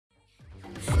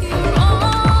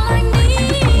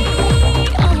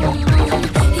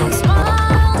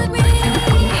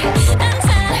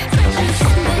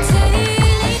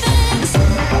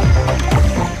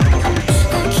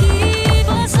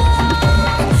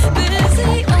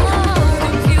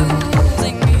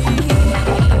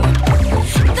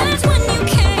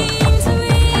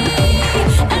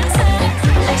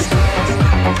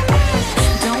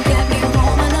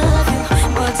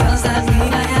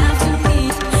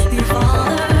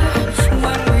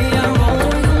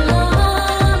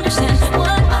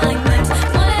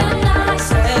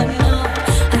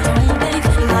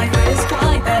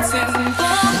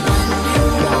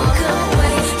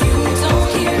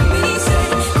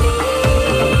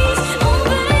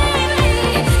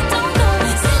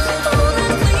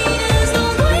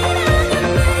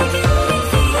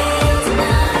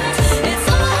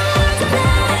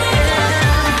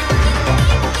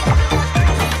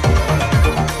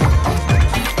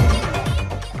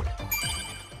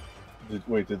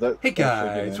Wait, did that? Hey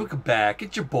guys, welcome back.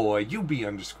 It's your boy,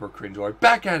 UB_cringeoid,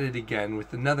 back at it again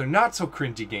with another not so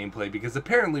cringy gameplay because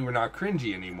apparently we're not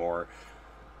cringy anymore.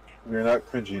 We're not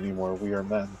cringy anymore. We are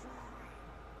men.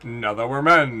 Now that we're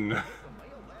men.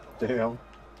 Damn.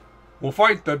 We'll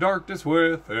fight the darkness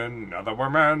within. Now that we're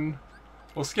men.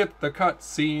 We'll skip the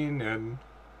cutscene and.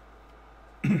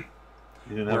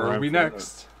 Where are we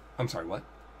next? I'm sorry, what?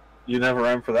 You never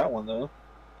rhyme for that one though.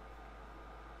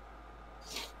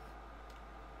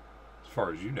 As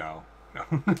far as you know. No.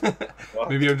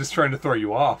 Maybe I'm just trying to throw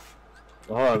you off.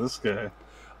 Oh, this guy.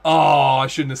 Oh, I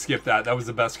shouldn't have skipped that. That was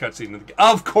the best cutscene of the game.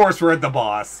 Of course, we're at the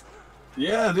boss.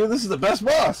 Yeah, dude, this is the best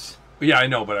boss. Yeah, I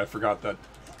know, but I forgot that.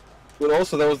 But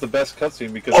also, that was the best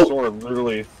cutscene because Sora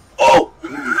literally,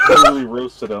 literally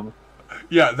roasted him.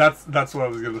 Yeah, that's what I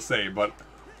was gonna say, but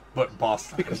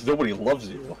boss time. Because nobody loves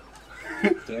you.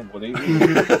 Damn, what ain't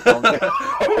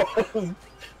you?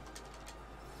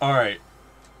 All right.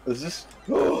 Is this?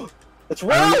 It's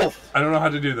Ralph. I don't know how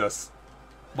to do this,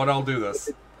 but I'll do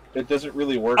this. It doesn't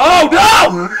really work. Oh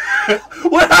no!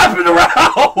 What happened to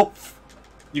Ralph?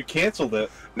 You canceled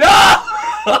it.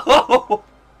 No!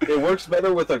 It works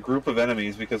better with a group of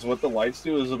enemies because what the lights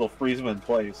do is it'll freeze them in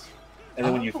place. And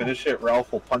then when you finish it,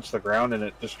 Ralph will punch the ground and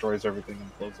it destroys everything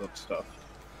and blows up stuff.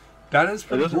 That is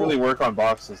pretty It doesn't really work on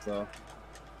boxes, though.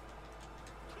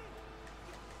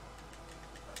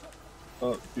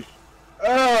 Oh,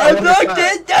 I blocked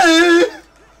it!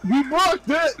 You blocked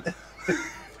it!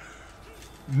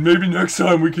 Maybe next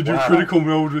time we could do critical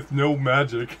mode with no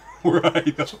magic or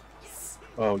items.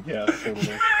 Oh, yeah,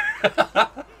 totally.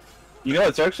 You know,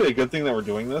 it's actually a good thing that we're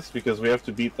doing this because we have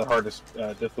to beat the hardest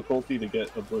difficulty to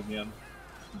get Oblivion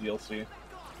DLC.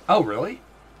 Oh, really?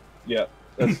 Yeah,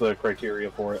 that's the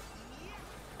criteria for it.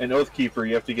 And Oathkeeper,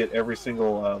 you have to get every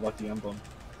single Lucky Emblem.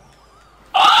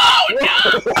 Oh no!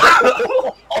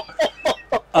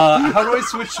 How do I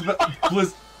switch to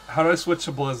How do I switch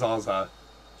to Blizzaza?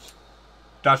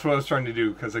 That's what I was trying to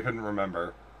do because I couldn't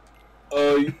remember.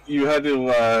 You had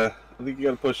to. I think you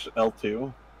got to push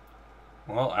L2.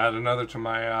 Well, add another to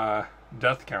my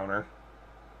death counter.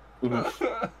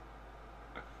 Hey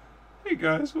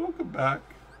guys, welcome back.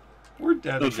 We're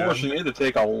dead. Unfortunately, you had to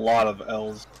take a lot of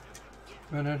L's.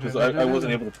 Because I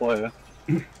wasn't able to play.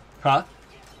 Huh?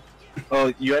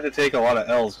 Oh, you had to take a lot of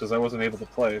L's because I wasn't able to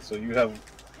play, so you have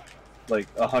like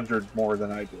 100 more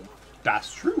than I do.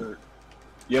 That's true.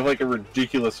 You have like a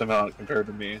ridiculous amount compared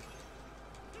to me.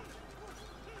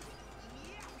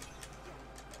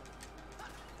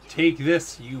 Take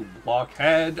this, you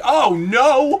blockhead. Oh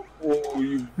no! Oh,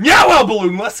 you... Meow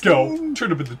balloon, let's go!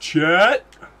 Turn up in the chat.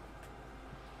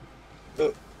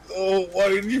 Oh, why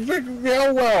did you pick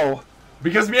Meow Wow?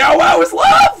 Because Meow Wow is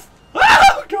love!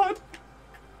 Oh god!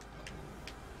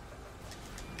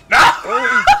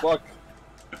 Oh, fuck.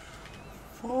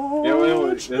 Yeah,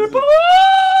 wait.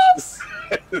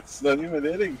 It's not even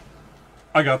hitting.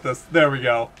 I got this. There we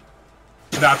go.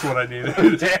 That's what I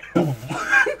needed. Damn.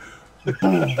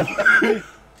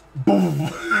 Boom.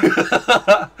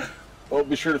 Oh,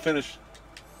 be sure to finish.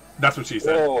 That's what she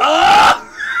said. Oh. Ah!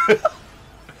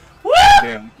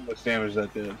 Damn, how much damage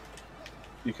that did.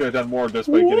 You could have done more just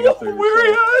by getting up there. Where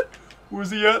he at?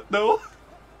 Where's he at, though?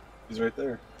 He's right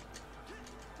there.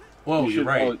 Whoa, you're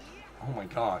right. Oh my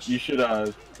gosh. You should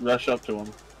rush up to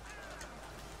him.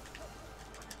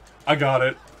 I got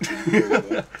it.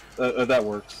 That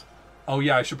works. Oh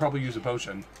yeah, I should probably use a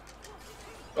potion.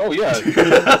 Oh yeah.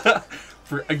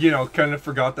 Kind of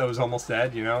forgot that I was almost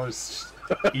dead. It's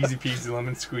easy peasy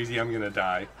lemon squeezy. I'm gonna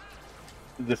die.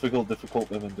 Difficult,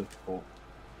 lemon difficult.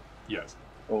 Yes.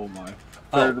 Oh my.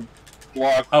 Third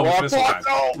block. Oh, block, it's missile time.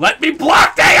 no! Let me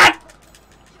block, dang it!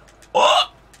 Oh!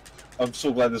 I'm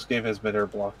so glad this game has mid-air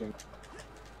blocking.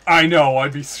 I know,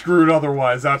 I'd be screwed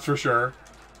otherwise, that's for sure.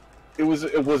 It was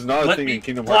not a thing in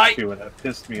Kingdom Hearts 2, and that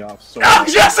pissed me off so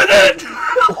much. Yes, it did!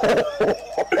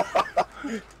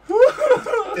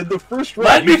 In the first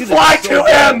round, let me fly to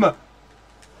him!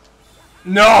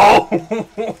 No!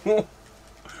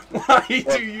 Why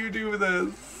do you do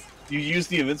this? You use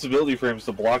the invincibility frames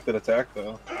to block that attack,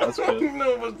 though. That's good.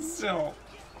 No, but still.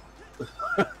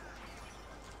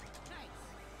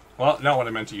 Well, not what I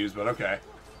meant to use, but okay.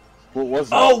 What was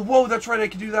that? Oh, whoa, that's right, I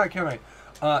can do that, can't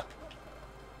I?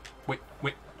 Wait,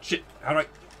 shit, how do I...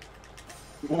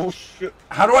 Oh, shit.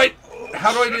 How do I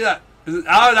do that?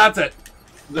 That's it.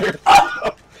 There.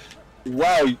 Oh!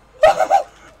 Wow.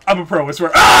 I'm a pro, I swear.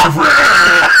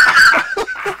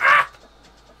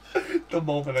 The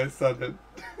moment I said it.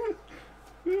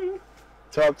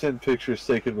 Top 10 pictures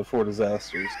taken before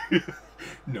disasters.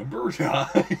 Number 9.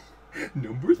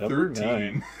 Number Number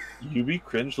 13. 9. UB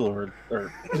Cringe Lord,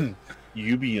 or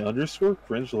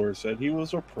UB_Cringe Lord said he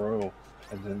was a pro,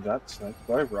 and then got sniped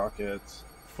by rockets.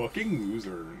 Fucking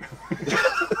loser.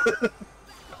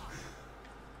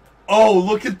 Oh,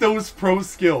 look at those pro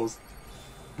skills.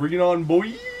 Bring it on,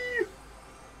 boy.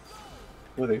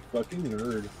 What a fucking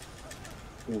nerd.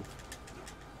 Ooh.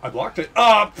 I blocked it.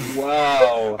 Up.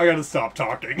 Wow. I gotta stop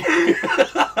talking.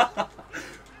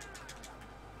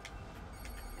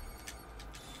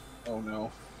 Oh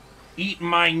no. Eat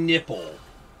my nipple.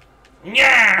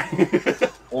 Yeah.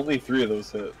 Only 3 of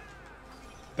those hit.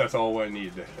 That's all I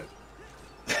need to hit.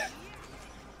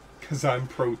 Because I'm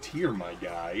pro tier, my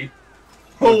guy.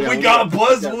 Oh, we got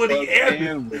Buzzwoody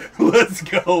and let's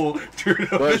go. Turn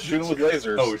But shoot him with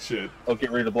lasers. Oh shit. Oh,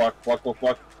 get ready to block. Block, block,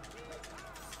 block.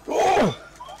 Oh!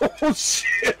 Oh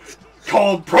shit!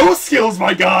 Called pro skills,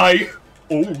 my guy.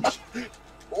 Oh.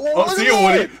 Oh, see you,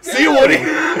 Woody. See you, Woody.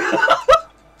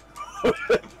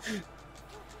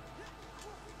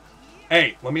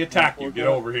 Hey, let me attack you. Get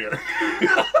over here.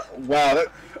 Wow,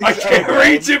 I can't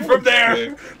reach it from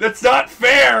there. That's not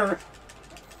fair.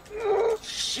 Oh,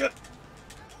 shit.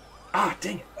 Ah,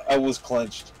 dang it. I was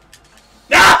clenched.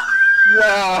 Ah!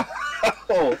 Wow.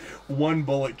 One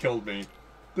bullet killed me.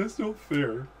 That's no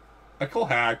fair. I call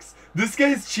hacks. This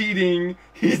guy's cheating.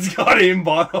 He's got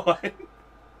aimbot on.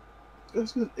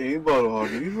 This is aimbot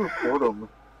on. You need to report him.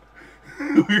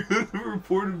 We're gonna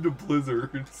report him to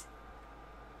Blizzards.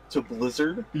 To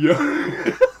Blizzard?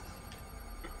 Yeah.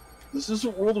 This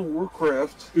isn't World of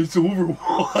Warcraft. It's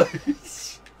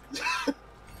Overwatch.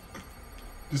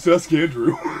 Just ask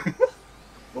Andrew.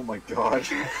 Oh my god.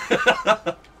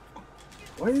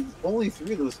 Why is only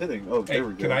 3 of those hitting? Oh, Hey, there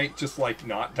we go. can I just, like,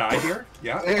 not die here?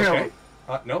 Yeah? Damn. Okay.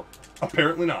 Nope.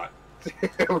 Apparently not.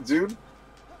 Damn, dude.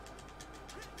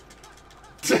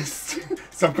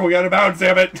 Stop going out of bounds,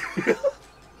 damn it!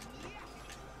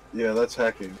 Yeah, that's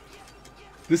hacking.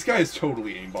 This guy is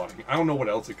totally aimbotting. I don't know what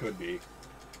else it could be.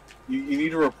 You need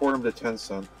to report him to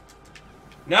Tencent.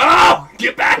 No!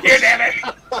 Get back here, damn it!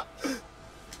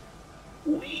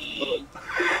 Wee.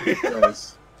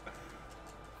 Nice.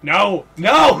 No!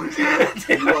 No!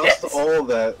 You lost all of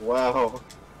that. Wow.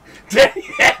 Dang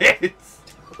it!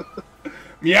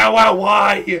 Meow, wow,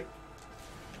 why?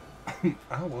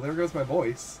 Oh, well, there goes my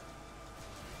voice.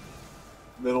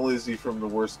 Not only is he from the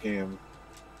worst game.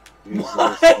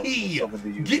 Why?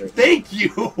 Thank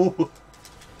you!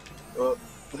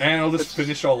 And I'll just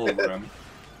finish all over him.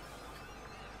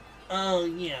 Oh,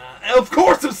 yeah. Of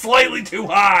course I'm slightly too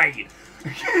high!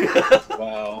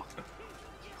 Wow.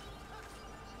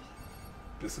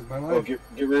 This is my life. Oh, get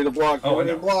ready to block. Oh, Get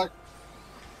ready to block.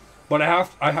 But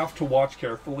I have to watch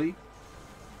carefully.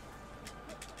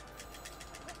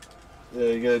 Yeah,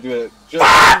 you gotta do it just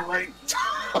the right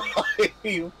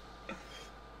time.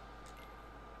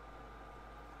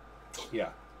 Yeah.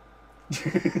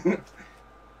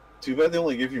 Too bad they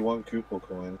only give you 1 Koopa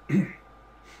coin.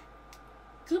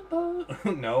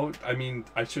 Koopa. No, I mean,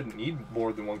 I shouldn't need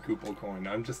more than 1 Koopa coin.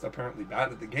 I'm just apparently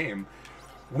bad at the game.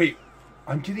 Wait,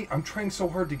 I'm trying so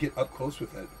hard to get up close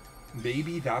with it.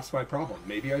 Maybe that's my problem.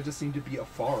 Maybe I just need to be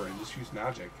afar and just use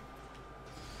magic.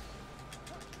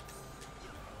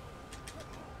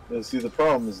 Yeah, see, the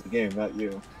problem is the game, not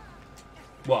you.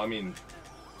 Well, I mean,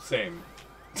 same.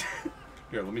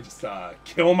 Here, let me just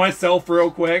kill myself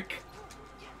real quick.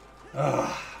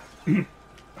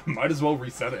 Might as well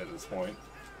reset it at this point.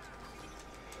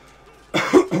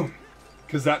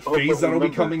 Because that phase that'll be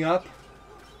coming up...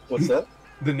 What's that?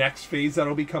 The next phase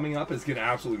that'll be coming up is going to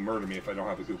absolutely murder me if I don't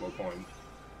have a Koopa coin.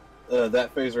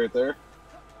 That phase right there?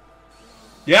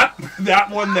 Yep, that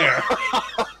one there.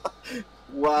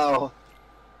 Wow.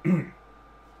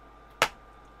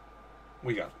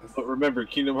 We got this. But remember,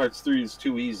 Kingdom Hearts 3 is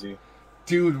too easy.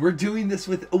 Dude, we're doing this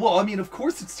with... Well, I mean, of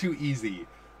course it's too easy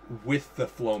with the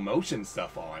flow motion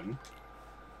stuff on.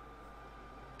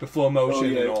 The flow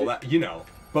motion and all that, you know.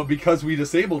 But because we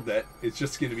disabled it, it's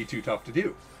just going to be too tough to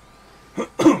do.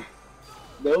 That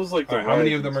was like the how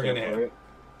many of them are going to hit? Right?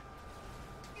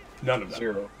 None of them.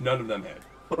 0. None of them hit.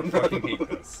 I fucking hate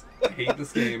this. I hate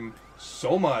this game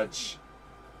so much.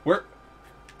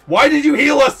 Why did you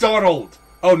heal us, Donald?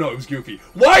 Oh no, it was Goofy.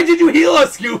 Why did you heal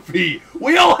us, Goofy?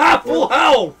 We all have full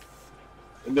health!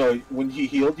 No, when he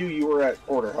healed you, you were at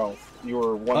quarter health. You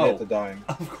were 1 hit to dying.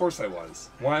 Of course I was.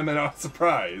 Why am I not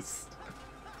surprised?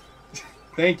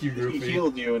 Thank you, Goofy. He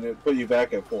healed you and it put you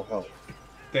back at full health.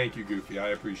 Thank you, Goofy. I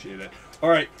appreciate it.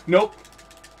 Alright, nope.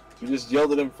 You just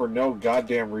yelled at him for no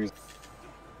goddamn reason.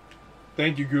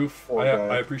 Thank you, Goof.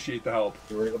 I appreciate the help.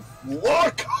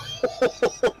 Look!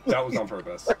 That was on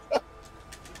purpose.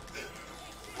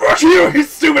 Fuck you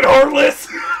stupid heartless!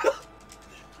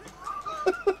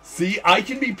 See, I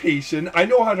can be patient. I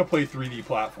know how to play 3D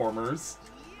platformers.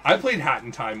 I played Hat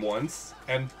in Time once,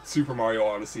 and Super Mario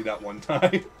Odyssey that one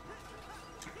time.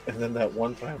 And then that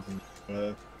one time...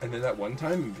 And then that one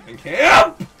time in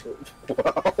camp!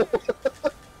 Wow.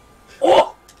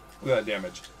 Oh! Look at that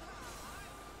damage.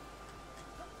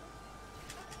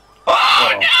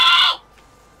 Oh, no!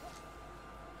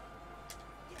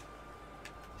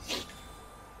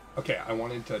 Okay, I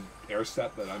wanted to air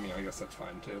step, but I mean, I guess that's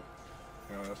fine too.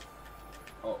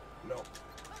 Oh, no.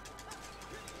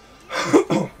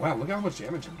 Wow, look how much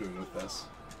damage I'm doing with this.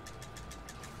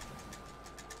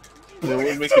 What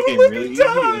would make the game really easy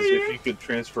is if you could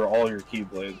transfer all your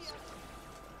Keyblades.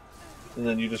 And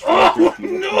then you just roll through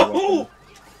the no!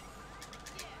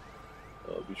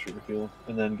 Oh, be sure to heal.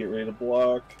 And then get ready to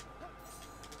block.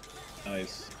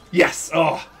 Nice. Yes!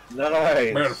 Oh!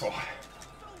 Nice! Wonderful.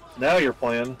 Now you're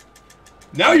playing.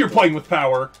 Now you're playing with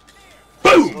power!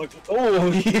 Boom!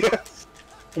 Oh, yes!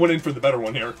 Went in for the better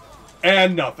one here.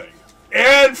 And nothing.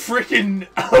 And freaking,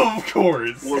 of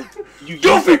course. Well,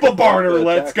 go people barter,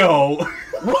 let's go.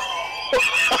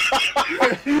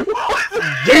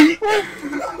 Yeet!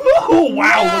 Oh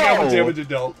wow, look how much damage it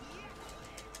dealt.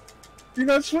 You're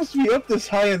not supposed to be up this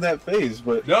high in that phase,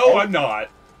 but... No, I'm not.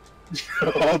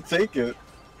 I'll take it.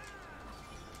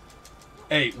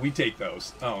 Hey, we take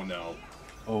those. Oh no.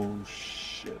 Oh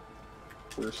shit.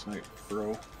 First night,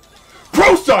 bro.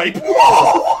 Pro Snipe!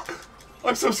 Whoa!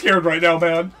 I'm so scared right now,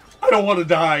 man. I don't want to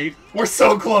die. We're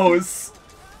so close.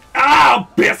 Ah,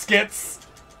 biscuits!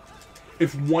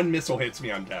 If one missile hits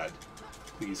me, I'm dead.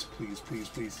 Please, please, please,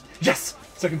 please. Yes!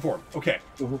 Second form. Okay.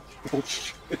 Oh,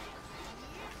 shit.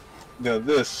 Now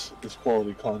this is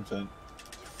quality content.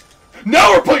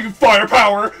 Now we're playing with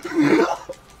firepower!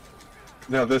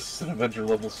 Now this is an Avenger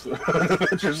level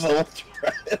Avengers level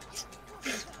threat.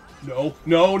 No,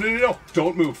 no, no, no, no.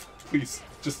 Don't move. Please.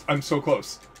 Just, I'm so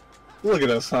close. Look at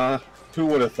us, huh? Who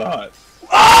would have thought?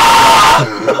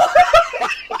 Ah!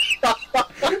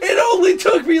 It only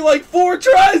took me like 4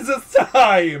 tries this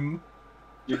time!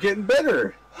 You're getting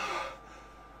better.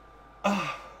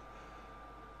 Oh.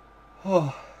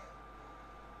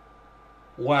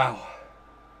 Wow.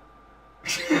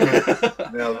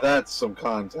 Now that's some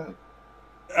content.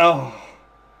 Oh.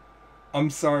 I'm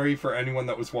sorry for anyone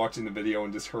that was watching the video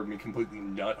and just heard me completely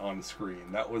nut on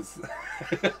screen. That was...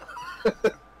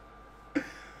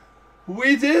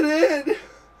 We did it!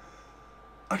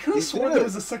 I could have sworn there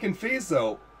was a second phase,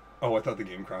 though. Oh, I thought the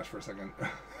game crashed for a second.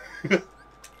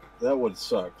 That would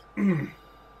suck. I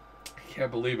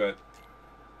can't believe it.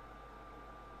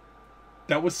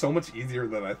 That was so much easier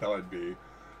than I thought it'd be.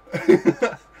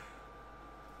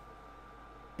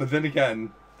 But then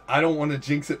again, I don't want to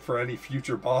jinx it for any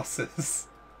future bosses.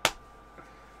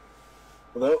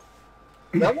 Well,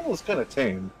 that one was kind of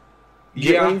tame.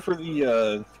 Yeah. Ready for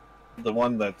the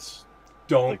one that's...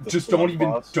 Don't, like just don't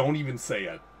even say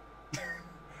it.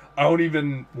 I don't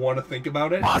even want to think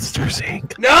about it. Monsters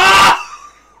Inc. No!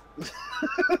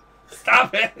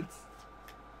 Stop it!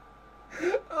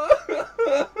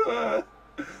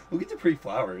 Look at the pretty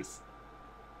flowers.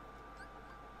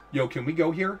 Yo, can we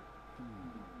go here?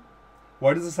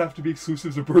 Why does this have to be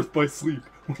exclusive to Birth by Sleep?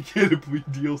 Why can't it be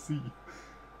DLC?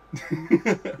 You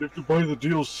have to buy the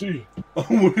DLC. I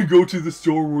want to go to the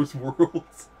Star Wars world.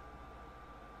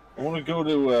 I want to go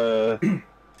to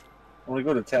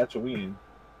Tatooine.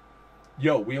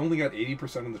 Yo, we only got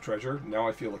 80% of the treasure. Now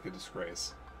I feel like a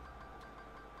disgrace.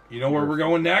 You know where we're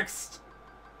going next?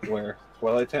 Where?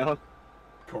 Twilight Town?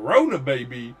 Corona,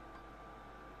 baby!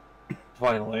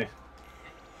 Finally.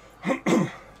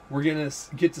 We're gonna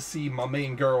get to see my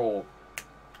main girl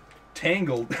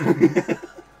tangled.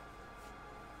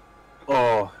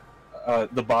 Oh,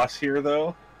 the boss here,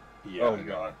 though? Yeah, oh,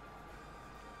 God.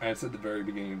 And it's at the very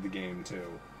beginning of the game,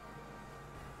 too.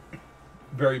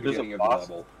 Very beginning of the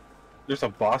level. There's a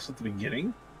boss at the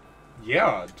beginning?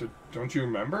 Yeah, don't you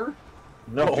remember?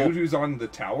 No. The dude who's on the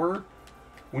tower?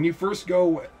 When you first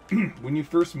go... when you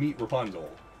first meet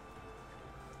Rapunzel.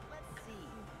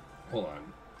 Hold on.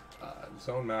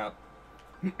 Zone map.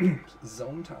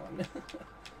 Zone time.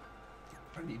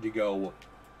 I need to go...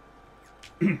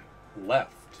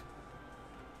 left.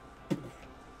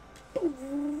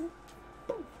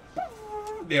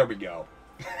 There we go.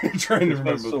 I'm trying to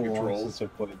remember the controls. Long since I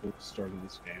played the start of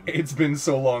this game. It's been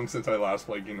so long since I last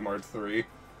played Kingdom Hearts 3.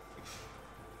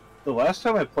 The last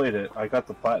time I played it, I got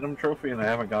the Platinum Trophy, and I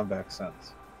haven't gone back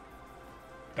since.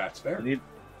 That's fair.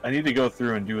 I need to go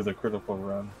through and do the critical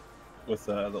run with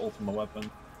the Ultimate Weapon.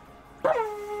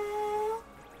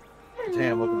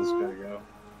 Damn, look at this guy go.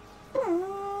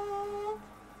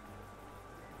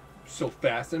 So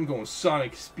fast, I'm going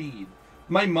Sonic speed.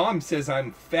 My mom says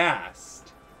I'm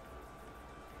fast.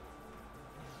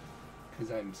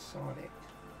 Because I'm Sonic.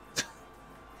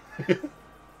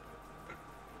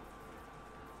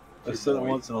 I said it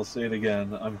once and I'll say it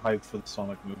again. I'm hyped for the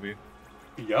Sonic movie.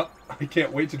 Yep. I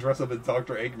can't wait to dress up as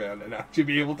Dr. Eggman and actually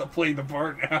be able to play the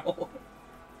part now.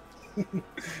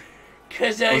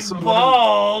 Because I'm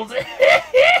bald.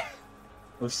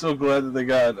 I'm so glad that they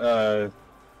got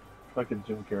fucking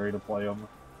Jim Carrey to play him.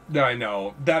 I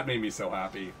know. That made me so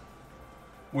happy.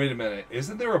 Wait a minute.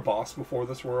 Isn't there a boss before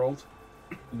this world?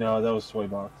 No, that was Toy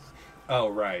Box. Oh,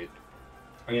 right.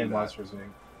 And Monsters Inc.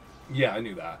 Yeah, I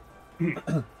knew that.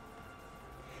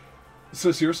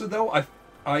 So seriously though,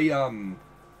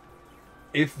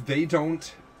 if they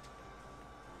don't,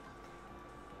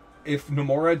 if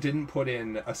Nomura didn't put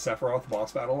in a Sephiroth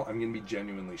boss battle, I'm gonna be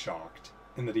genuinely shocked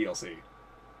in the DLC.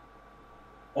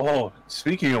 Oh,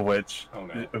 speaking of which, oh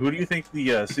no, who do you think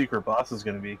the secret boss is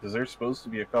gonna be? Because there's supposed to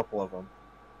be a couple of them.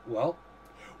 Well,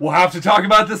 we'll have to talk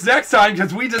about this next time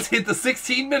because we just hit the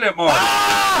 16-minute mark.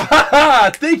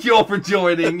 Ah! Thank you all for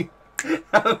joining.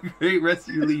 Have a great rest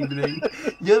of your evening.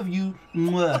 Love you.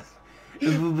 Mwah.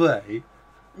 Bye-bye.